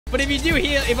But if you do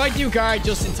heal, if I do guard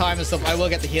just in time and stuff, I will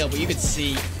get the heal. But you can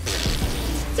see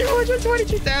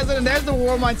 222,000, and there's the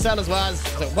Warmind cell as well.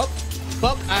 So, whoop,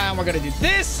 whoop, and we're gonna do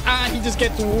this, and he just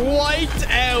gets wiped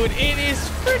out. It is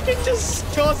freaking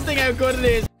disgusting how good it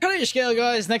is. Hello, your scale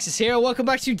guys, Nexas here. Welcome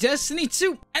back to Destiny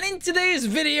 2. And in today's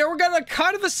video, we're got a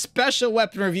kind of a special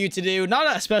weapon review to do.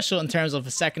 Not a special in terms of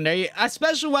a secondary, a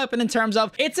special weapon in terms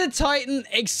of it's a Titan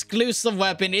exclusive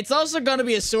weapon. It's also going to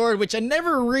be a sword, which I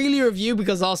never really review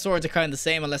because all swords are kind of the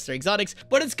same unless they're exotics.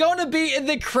 But it's going to be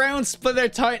the Crown Splitter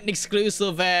Titan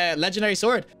exclusive legendary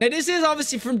sword. Now, this is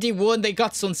obviously from D1. They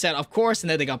got sunset, of course, and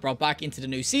then they got brought back into the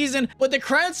new season. But the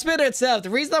Crown Splitter itself,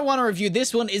 the reason I want to review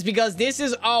this one is because this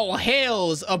is all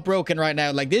hails of broken right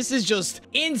now. Like, this is just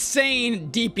insane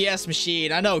DPS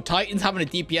machine. I know Titans having a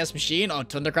DPS machine. Oh,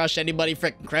 Thunder Crush, anybody,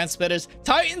 freaking Crown Splitters.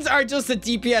 Titans are just the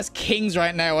DPS kings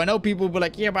right now. I know people will be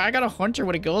like, yeah, but I got a hunter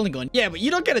with a golden gun. Yeah, but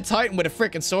you don't get a Titan with a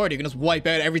freaking sword. You can just wipe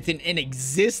out everything in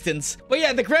existence. But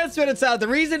yeah, the Crown Splitter itself, the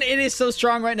reason it is so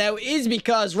strong right now is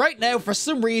because right now, for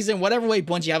some reason, whatever way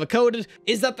Bungie have it coded,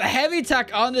 is that the heavy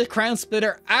attack on the Crown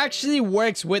Splitter actually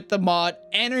works with the mod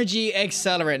Energy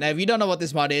Accelerant. Now, if you don't know what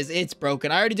this mod is, it's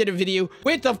broken. I already did a video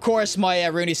with, of course, my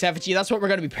Rune's effigy. That's what we're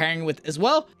going to be pairing with as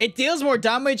well. It deals more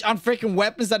damage on freaking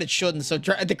weapons that it shouldn't. So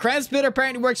the Crown Splitter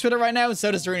apparently works with it right now, and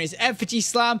so does the Rune's effigy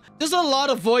slam. There's a lot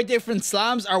of void different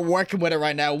slams are working with it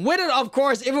right now. With it, of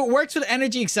course, if it works with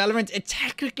Energy Accelerant, it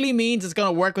technically means it's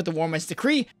going to work with the Warmind's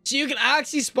Decree. So you can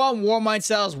actually spawn Warmind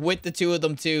cells with the two of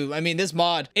them too. I mean, this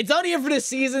mod, it's only here for this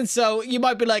season, so you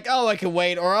might be like, oh, I can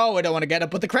wait, or oh, I don't want to get it.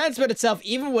 But the Crown Splitter itself,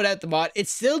 even without the mod, it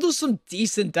still does some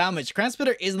decent damage. Crown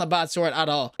Splitter isn't a bad sword at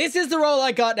all. This is the role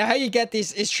I got. Now, how you get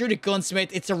this is through the Gunsmith.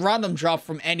 It's a random drop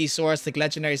from any source, like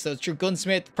legendary. So it's through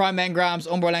Gunsmith, Prime Engrams,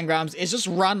 Umbral Engrams. It's just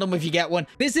random if you get one.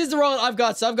 This is the role I've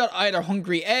got. So I've got either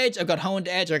Hungry Edge, I've got Honed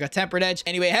Edge, or I got Tempered Edge.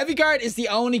 Anyway, Heavy Guard is the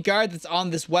only guard that's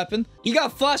on this weapon. You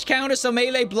got Flash Counter, so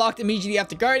melee blocked immediately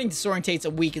after guarding, disorientates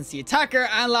and weakens the attacker.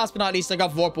 And last but not least, I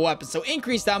got Vorpal Weapon, so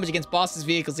increased damage against bosses,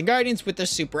 vehicles, and guardians with their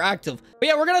super active. But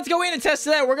yeah, we're gonna have to go in and test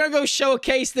it out. We're gonna go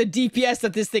showcase the DPS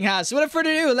that this thing has. So without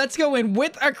further ado, let's go in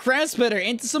with our Crown Splitter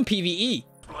into some PvE.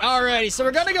 Alrighty, so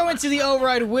we're gonna go into the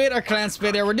override with our Crown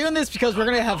Splitter. We're doing this because we're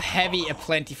gonna have heavy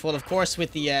plentiful, of course,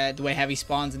 with the way heavy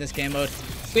spawns in this game mode.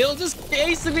 We'll just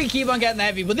basically keep on getting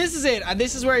heavy, but this is it, and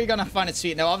this is where you're gonna find it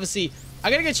sweet. Now, obviously,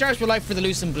 I'm gonna get charged for life for the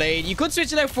Loosened Blade. You could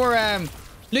switch it out for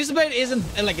Loosened Blade isn't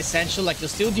like essential. Like, you'll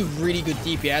still do really good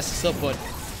DPS and stuff, but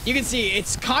you can see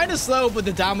it's kind of slow, but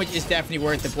the damage is definitely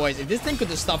worth it, boys. If this thing could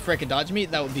just stop freaking dodging me,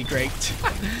 that would be great.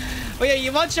 But yeah,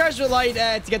 you want charge with light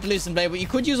to get the Loosened Blade, but you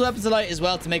could use weapons of light as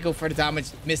well to make up for the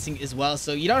damage missing as well.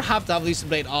 So you don't have to have Loosened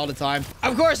Blade all the time.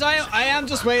 Of course, I am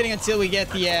just waiting until we get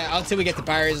the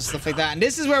barriers and stuff like that. And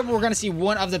this is where we're gonna see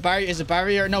one of the barriers. Is a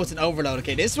barrier? No, it's an overload.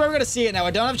 Okay, this is where we're gonna see it now. I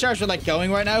don't have charge with light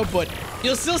going right now, but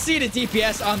you'll still see the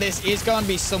DPS on this is gonna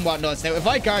be somewhat nuts. Now, if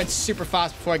I guard super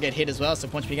fast before I get hit as well, so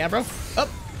punch me again, bro. Up,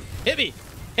 hit me,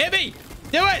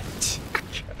 do it.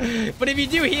 But if you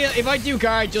do heal, if I do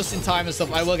guard just in time and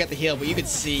stuff, I will get the heal. But you can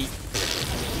see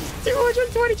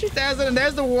 222,000, and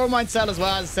there's the Warmind cell as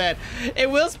well. As I said, it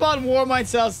will spawn Warmind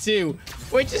cells too,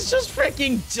 which is just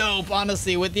freaking dope,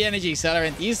 honestly, with the Energy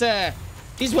Accelerant.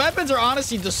 These weapons are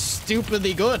honestly just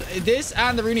stupidly good. This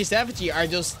and the Rune's effigy are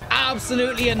just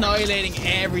absolutely annihilating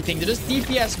everything. They're just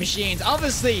DPS machines.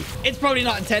 Obviously, it's probably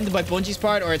not intended by Bungie's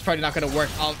part, or it's probably not going to work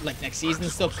out like next season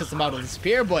and stuff because the mod will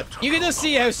disappear. But you can just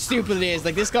see how stupid it is.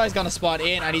 Like, this guy's going to spawn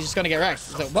in and he's just going to get wrecked.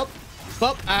 So, whoop,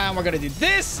 whoop, and we're going to do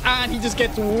this, and he just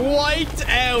gets wiped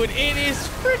out. It is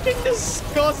freaking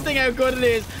disgusting how good it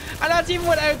is. And that's even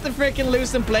without the freaking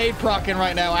Loosened Blade procking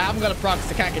right now. I haven't got a proc,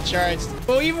 so I can't get charged.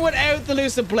 But even without the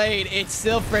Loosened Blade, it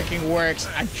still freaking works.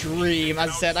 A dream. As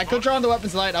I said, I could draw on the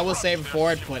weapons light. I will save it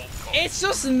for it, but it's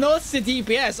just nuts to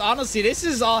DPS. Honestly, this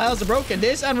is all hells are broken.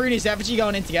 This and Rune's effigy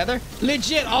going in together.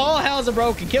 Legit, all hells are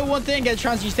broken. Kill one thing, get a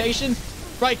transmutation.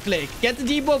 Right click, get the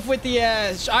debuff with the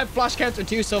I have flash counter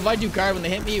too, so if I do guard when they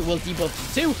hit me, it will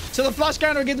debuff them too. So the flash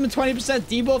counter will give them a 20%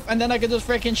 debuff, and then I can just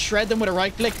freaking shred them with a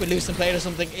right click with Loosened Blade or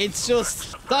something. It's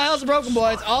just, the hells are broken,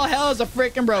 boys. All hells are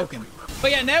freaking broken.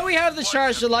 But yeah, now we have the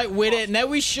charge to light with it. Now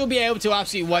we should be able to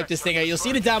absolutely wipe this thing out. You'll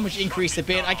see the damage increase a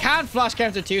bit. I can't flash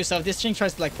counter too, so if this thing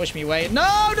tries to like push me away.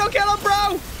 No, don't kill him,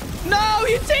 bro. No,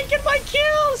 you're taking my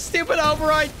kill. Stupid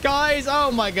override, guys. Oh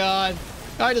my god.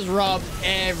 I just robbed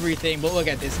everything. But look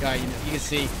at this guy. You can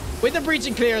see With the breach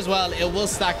and clear as well, it will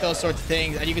stack those sorts of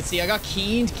things. And you can see I got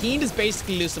keened. Keened is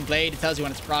basically loosened blade. It tells you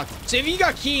when it's procced. So if you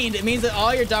got keened, it means that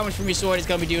all your damage from your sword is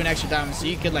going to be doing extra damage. So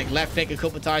you could like left click a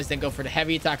couple of times, then go for the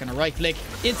heavy attack and a right click.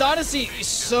 It's honestly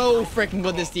so freaking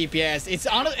good, this DPS.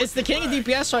 It's the king of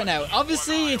DPS right now.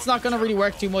 Obviously, it's not going to really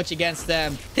work too much against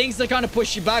things that kind of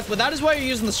push you back, but that is why you're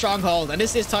using the stronghold. And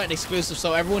this is Titan exclusive,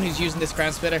 so everyone who's using this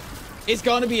crown splitter, it's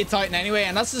going to be a Titan anyway.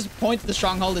 And that's the point of the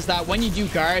stronghold, is that when you do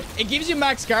guard, it gives you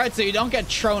max guard so you don't get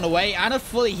thrown away, and it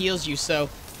fully heals you. So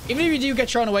even if you do get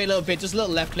thrown away a little bit, just a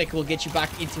little left click will get you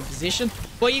back into position.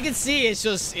 But you can see it's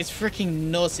freaking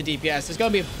nuts to DPS. There's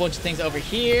going to be a bunch of things over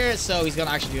here, so he's going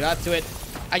to actually do that to it.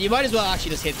 And you might as well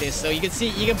actually just hit this. So you can see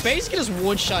you can basically just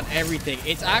one-shot everything.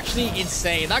 It's actually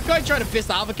insane. That guy trying to fist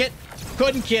advocate,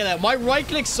 couldn't kill it. My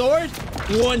right-click sword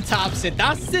one taps it.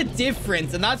 That's the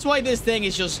difference, and that's why this thing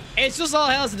is it's just all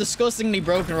hell's disgustingly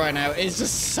broken right now. It's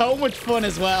just so much fun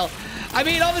as well. I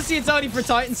mean, obviously it's only for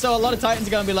Titans, so a lot of Titans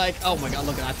are gonna be like, oh my god,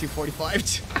 look at that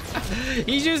 245.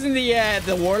 He's using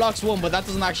the Warlock's one, but that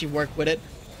doesn't actually work with it.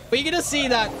 But you can just see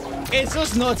that it's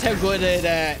just nuts how good it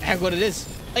is.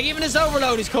 Like, even this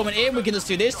overload is coming in. We can just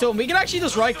do this to him. We can actually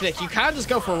just right click. You can't just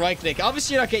go for a right click.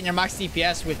 Obviously you're not getting your max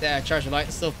DPS with Charge of Light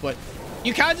and stuff, but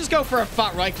you can't just go for a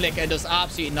fat right click and just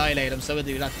absolutely annihilate him. So we'll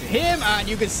do that to him, and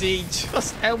you can see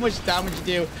just how much damage you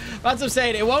do. That's what I'm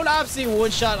saying. It won't absolutely one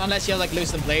shot unless you have like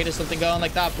loosened blade or something going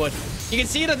like that, but you can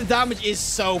see that the damage is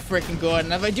so freaking good.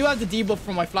 And if I do have the debuff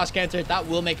from my flash counter, that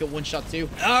will make it one shot too.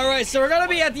 All right, so we're gonna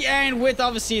be at the end with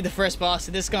obviously the first boss.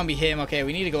 So this is gonna be him. Okay,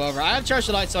 we need to go over. I have Charge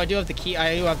of Light, so I do have the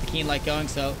keen light going.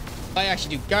 So if I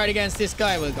actually do guard against this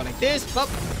guy, we'll go like this, bop,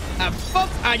 and bop,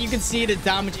 and you can see the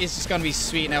damage is just gonna be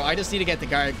sweet. Now I just need to get the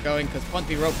guard going, because front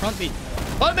me, rope, front me.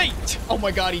 Oh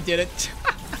my god, he did it.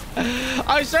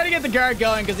 I was trying to get the guard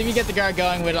going, because if you get the guard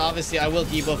going with it, obviously I will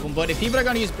debuff him. But if people are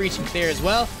going to use breach and clear as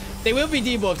well, they will be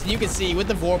debuffed. And you can see with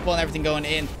the vorpal and everything going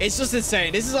in, it's just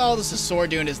insane. This is all just a sword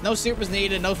doing this. No supers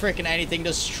needed, no freaking anything,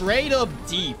 just straight up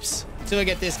deeps. So we'll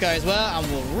get this guy as well,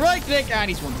 and we'll right click, and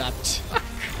he's one tapped.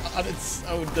 God, it's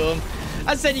so dumb. As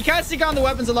I said, you can't stick on the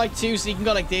weapons of light too, so you can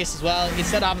go like this as well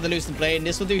instead of having the loosened blade, and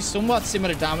this will do somewhat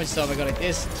similar damage. So if I go like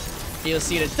this, you'll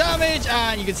see the damage,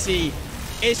 and you can see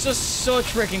it's just such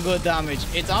freaking good damage.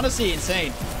 It's honestly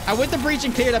insane. And with the breach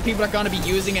and clear that people are going to be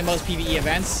using in most PvE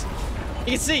events,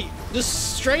 you can see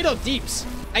just straight up deeps.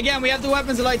 Again, we have the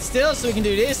weapons of light still, so we can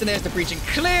do this, and there's the breach and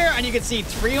clear, and you can see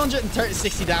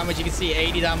 360 damage. You can see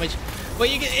 80 damage. But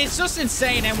it's just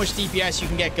insane how much DPS you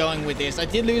can get going with this. I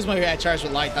did lose my charge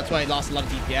with light. That's why I lost a lot of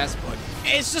DPS. But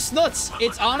it's just nuts.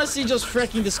 It's honestly just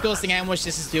freaking disgusting how much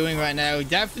this is doing right now.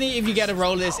 Definitely, if you get a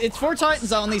roll of this, it's for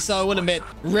Titans only, so I will admit,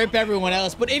 rip everyone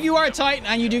else. But if you are a Titan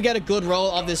and you do get a good roll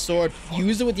of this sword,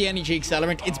 use it with the energy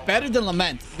accelerant. It's better than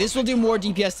Lament. This will do more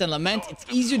DPS than Lament. It's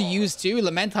easier to use too.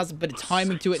 Lament has a bit of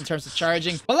timing to it in terms of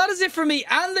charging. Well, that is it for me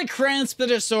and the Crown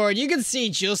Splitter sword. You can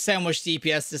see just how much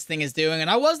DPS this thing is doing. And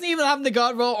I wasn't even having the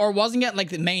god roll, or wasn't getting like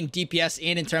the main DPS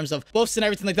in terms of buffs and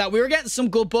everything like that. We were getting some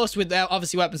good buffs with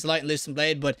obviously weapons of light and loosened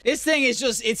blade, but this thing is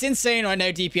just, it's insane right now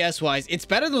DPS wise. It's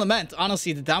better than Lament.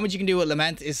 Honestly, the damage you can do with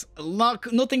Lament is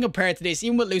nothing compared to this,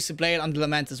 even with loosened blade on the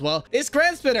Lament as well. This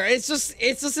Crown Splitter, it's just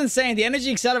insane. The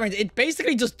energy accelerant, it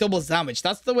basically just doubles damage.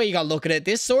 That's the way you gotta look at it.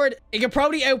 This sword, it could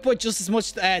probably output just as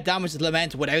much damage as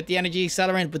Lament without the energy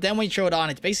accelerant, but then when you throw it on,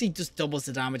 it basically just doubles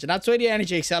the damage. And that's why the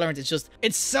energy accelerant is just,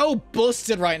 it's so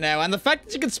busted right now. And the fact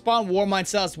that you can spawn Warmind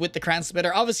cells with the Crown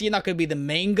Splitter, obviously you're not going to be the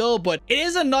main goal, but it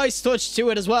is a nice touch to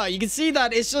it as well. You can see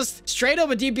that it's just straight up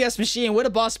a DPS machine with a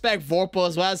boss spec vorpal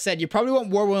as well. As I said, you probably want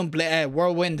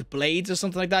whirlwind blades or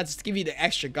something like that, just to give you the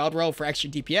extra god roll for extra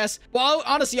DPS. Well,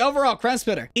 honestly, overall, Crown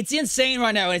Splitter, it's insane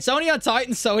right now. It's only on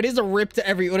Titan, so it is a rip to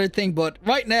every other thing, but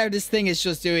right now this thing is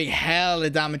just doing hell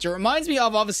of damage. It reminds me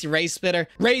of obviously the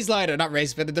Raise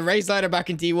Lighter back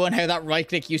in D1, how that right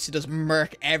click used to just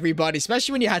murk everybody,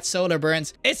 especially when you had solar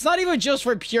burns. It's not even just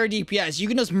for pure DPS. You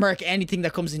can just murk anything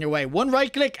that comes in your way. One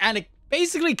right click and it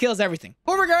basically kills everything.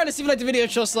 But regardless, if you like the video,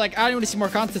 just like, I want to see more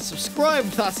content, subscribe.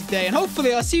 Fantastic day, and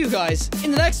hopefully I'll see you guys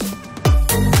in the next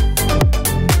one.